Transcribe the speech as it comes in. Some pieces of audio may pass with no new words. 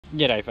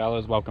G'day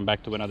fellas, welcome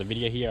back to another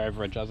video here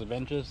over at Juz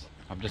Adventures.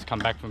 I've just come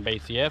back from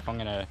BCF. I'm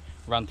going to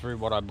run through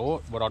what I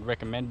bought, what I'd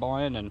recommend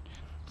buying, and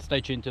stay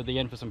tuned till the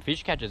end for some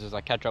fish catches as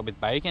I catch up with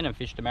Bacon and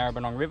fish the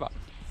Maribyrnong River.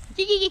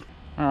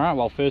 Alright,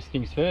 well first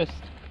things first,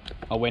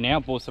 I went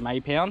out, bought some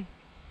 8 pound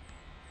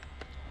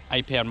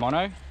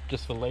mono,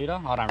 just for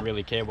leader. I don't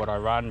really care what I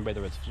run,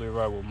 whether it's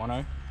fluoro or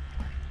mono.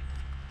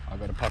 I've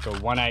got a pack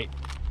of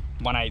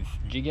 1/8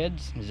 jig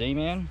heads,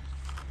 Z-Man.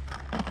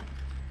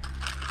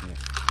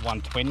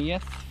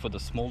 1/20th for the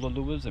smaller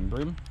lures and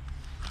brim,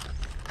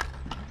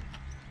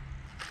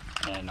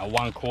 and a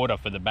 1/4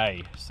 for the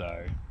bay,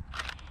 so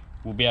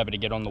we'll be able to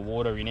get on the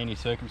water in any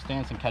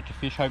circumstance and catch a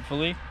fish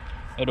hopefully.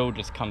 It all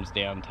just comes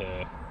down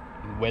to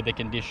weather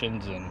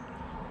conditions and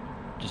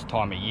just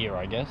time of year,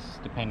 I guess,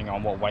 depending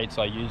on what weights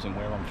I use and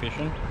where I'm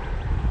fishing.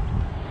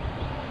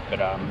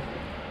 But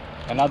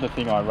another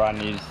thing I run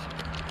is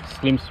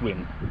Slim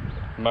Swim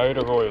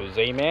Motor Oil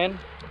Z-Man.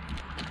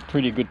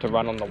 Pretty good to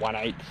run on the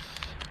 1/8.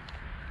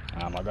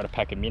 I got a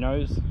pack of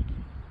minnows,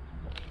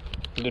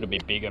 a little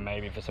bit bigger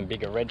maybe for some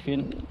bigger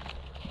redfin,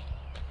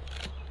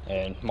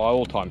 and my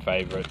all-time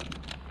favourite,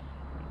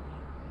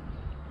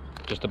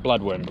 just a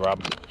bloodworm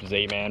grub,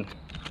 Z-Man.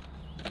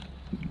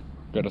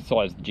 Got a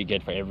size jig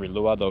head for every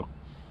lure, the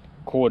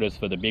quarters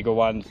for the bigger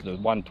ones, the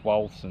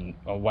 1/12 and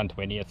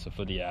 1/20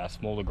 for the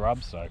smaller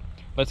grubs. So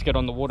let's get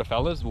on the water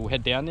fellas, we'll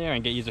head down there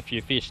and get you a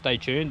few fish. Stay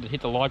tuned,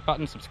 hit the like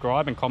button,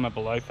 subscribe and comment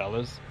below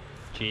fellas.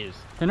 Cheers.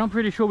 And I'm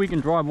pretty sure we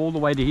can drive all the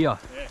way to here.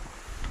 Yeah.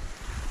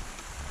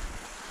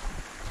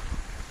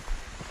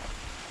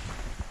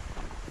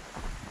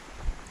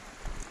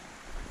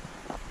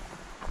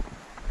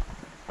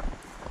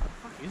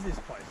 What is this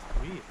place?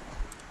 Weird.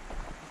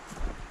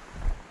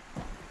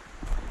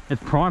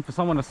 It's prime for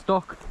someone to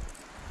stock.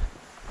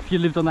 If you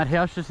lived on that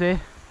house just there,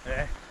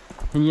 Yeah.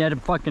 and you had a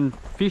fucking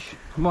fish,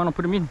 why not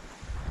put them in?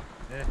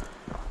 Yeah.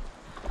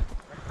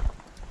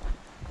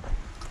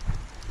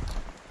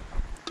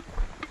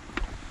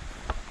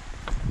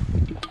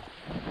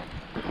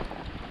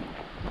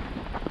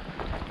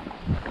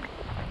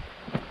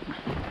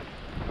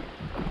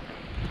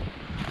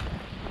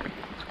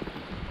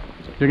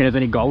 Do you reckon there's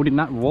any gold in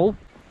that wall?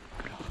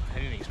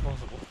 Anything's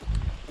possible.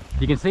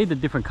 You can see the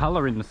different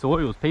colour in the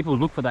soils. People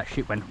look for that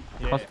shit when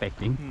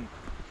prospecting.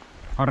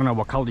 I don't know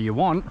what colour you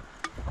want.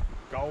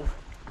 Gold.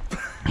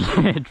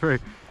 Yeah, true.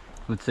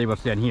 Let's see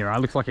what's down here. It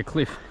looks like a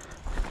cliff.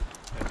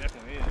 It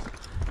definitely is.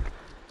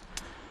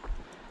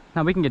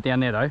 No, we can get down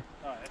there though. Oh,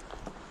 yeah.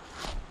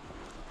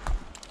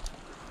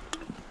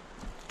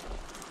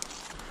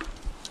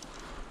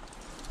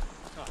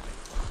 Oh, yeah.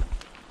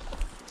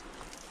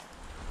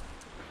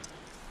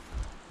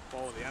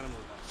 Follow the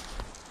animals.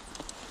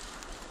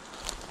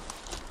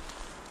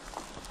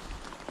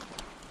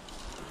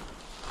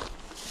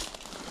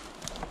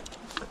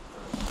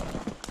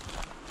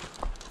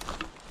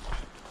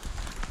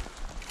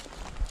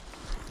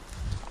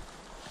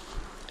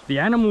 The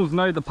animals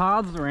know the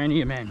paths around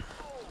here, man.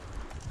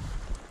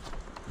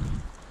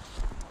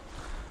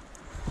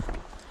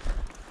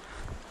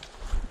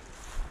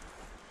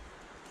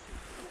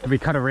 Do we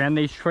cut around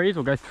these trees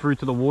or go through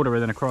to the water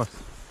and then across?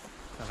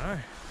 I don't know.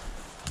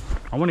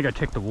 I want to go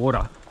check the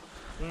water.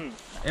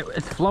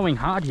 It's flowing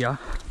hard here.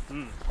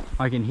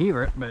 I can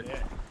hear it, but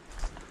Yeah.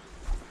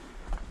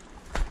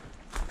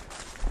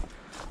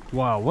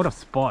 wow, what a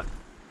spot.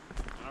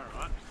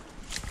 Alright.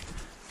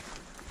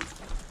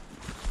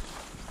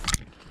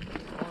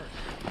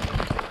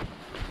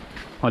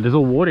 Oh, there's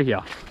all water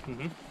here.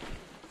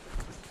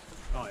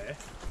 Oh, yeah.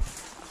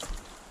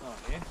 Oh,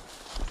 yeah.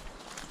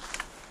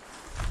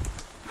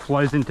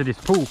 Flows into this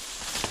pool.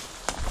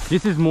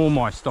 This is more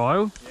my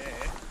style. Yeah.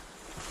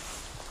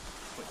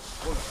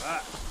 Look at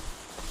that.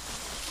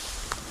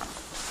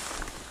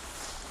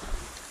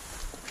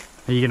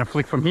 Are you going to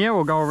flick from here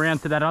or go around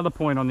to that other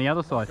point on the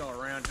other side? Go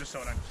around just so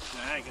I don't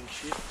snag and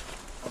shit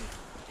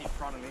in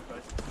front of me,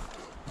 basically.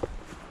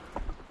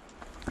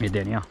 Yeah,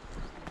 down here.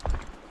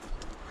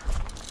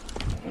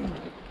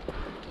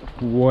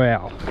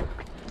 Wow.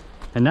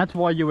 And that's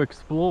why you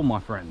explore, my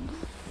friends.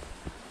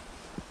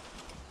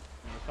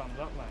 Thumbs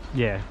up, mate.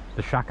 Yeah,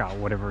 the shaka or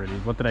whatever it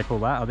is. What do they call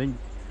that? I think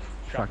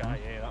Shaka,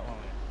 yeah, that one.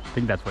 I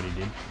think that's what he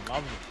did.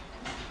 Loves it.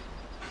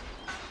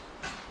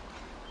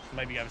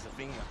 Maybe gave us a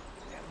finger.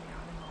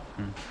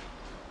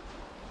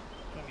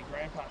 Maybe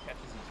grandpa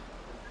catches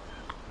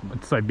it.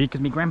 It's so big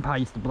because my grandpa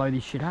used to blow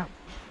this shit up.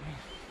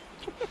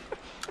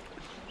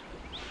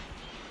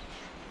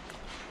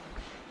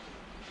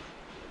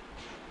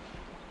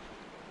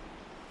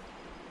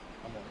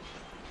 Come on.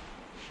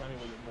 Show me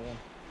where you're born.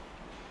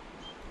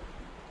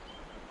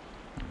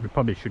 We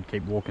probably should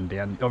keep walking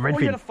down. Oh, Oh, you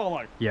redfin. gotta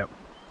follow. Yep,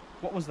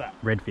 What was that?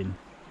 redfin.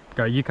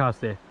 Go, you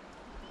cast there.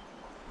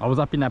 I was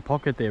up in that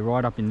pocket there,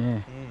 right up in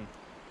there.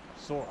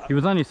 Saw that. He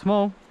was only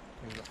small.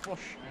 He was a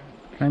flush.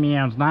 Show me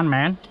how it's done,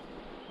 man.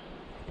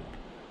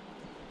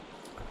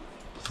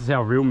 This is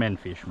how real men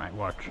fish, mate.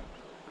 Watch.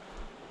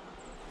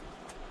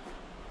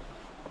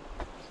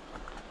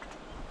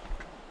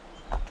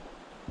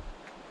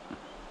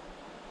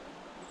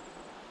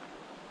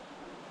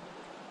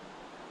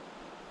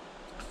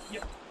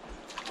 Yep.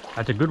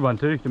 That's a good one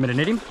too. You want me to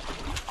net him?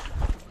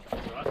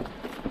 That's right.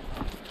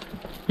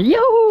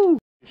 Yo!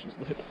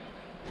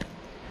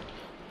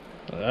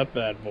 That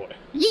bad boy.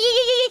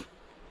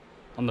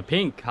 On the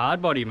pink,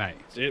 hard body, mate.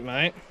 That's it,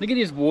 mate. Look at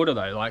his water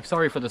though, like,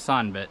 sorry for the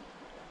sun, but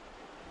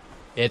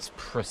it's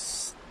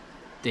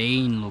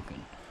pristine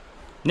looking.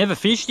 Never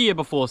fished here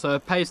before, so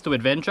it pays to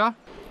adventure.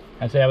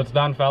 That's how it's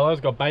done, fellas.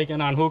 Got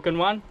bacon unhooking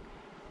one.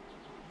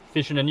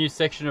 Fishing a new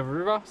section of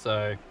river,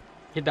 so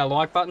hit that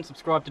like button,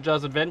 subscribe to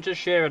Juz Adventures,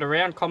 share it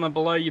around, comment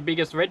below your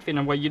biggest redfin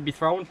and where you'd be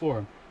throwing for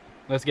him.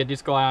 Let's get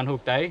this guy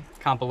unhooked, eh?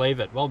 Can't believe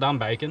it. Well done,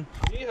 Bacon.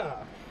 Yeah.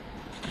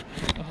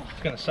 Oh, I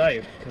was gonna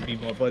say, it'll be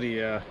my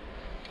bloody,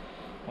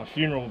 my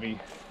funeral will be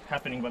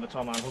happening by the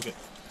time I unhook it.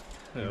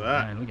 Look at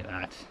that. Man, look at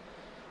that.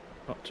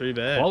 Not too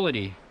bad.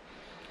 Quality.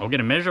 I'll get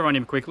a measure on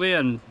him quickly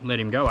and let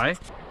him go, eh?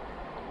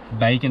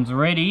 Bacon's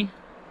ready.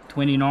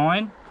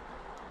 29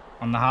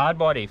 on the hard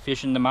body.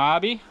 Fishing the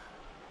Marby.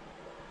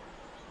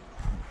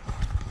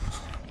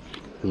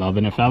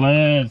 Loving it,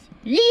 fellas.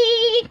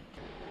 Yee!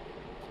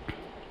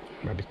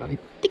 Grab his buddy.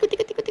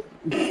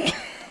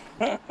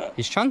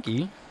 He's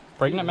chunky.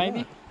 Pregnant,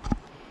 maybe?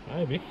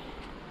 Maybe.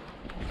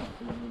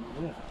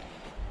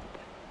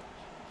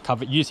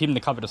 Cover. Use him to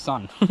cover the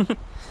sun.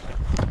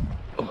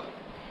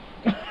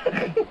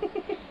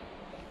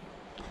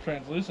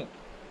 Translucent.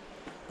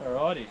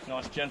 Alrighty,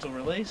 nice gentle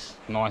release.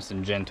 Nice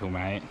and gentle,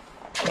 mate.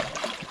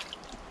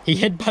 He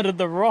headbutted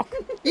the rock.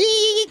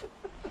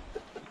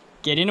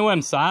 Get into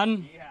him,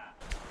 son. Yeah.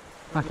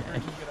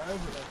 Okay.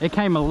 It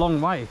came a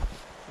long way.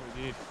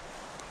 We did.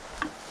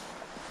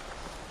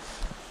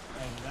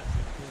 And that's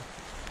it too.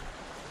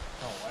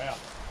 Oh wow.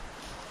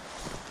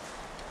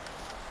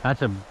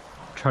 That's a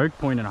choke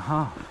point and a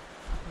half. Look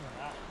at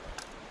that.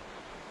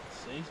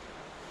 See?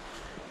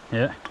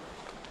 Yeah.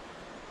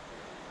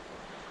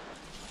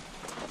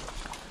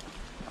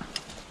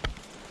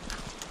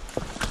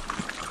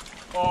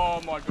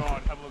 Oh my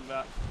god, have a look at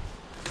that.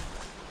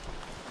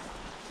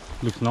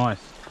 Looks nice.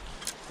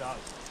 It does.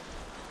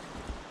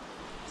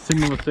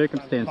 Similar Doesn't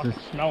circumstances.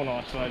 fucking smell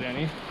nice though down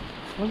here.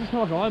 What does it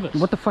smell like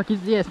ibis? What the fuck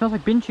is? Yeah, it smells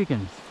like bin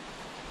chickens.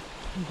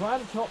 I'm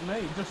glad it's not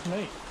me, just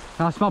me.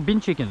 No, I smell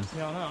bin chickens.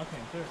 Yeah, I know, I can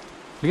too.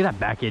 Look at that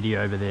back eddy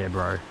over there,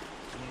 bro.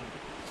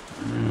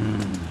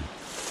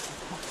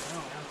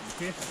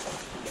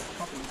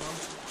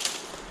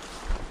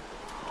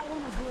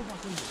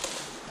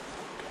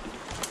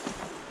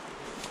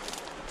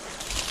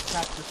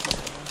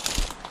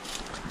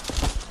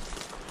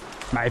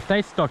 Mate, if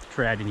they stocked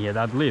trout in here,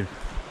 they'd live.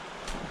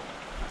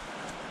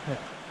 Yeah.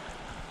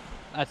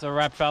 That's a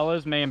wrap,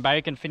 fellas. Me and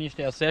Bacon finished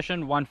our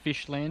session. One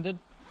fish landed,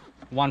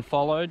 one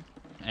followed,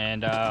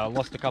 and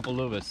lost a couple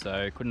lures,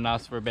 so couldn't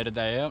ask for a better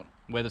day out.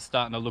 Weather's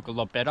starting to look a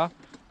lot better.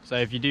 So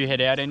if you do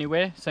head out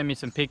anywhere, send me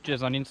some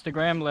pictures on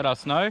Instagram, let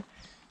us know.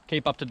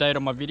 Keep up to date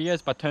on my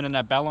videos by turning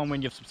that bell on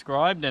when you've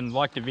subscribed, and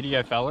like the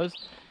video, fellas.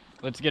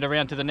 Let's get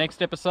around to the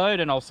next episode,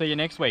 and I'll see you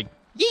next week.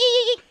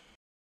 Yee!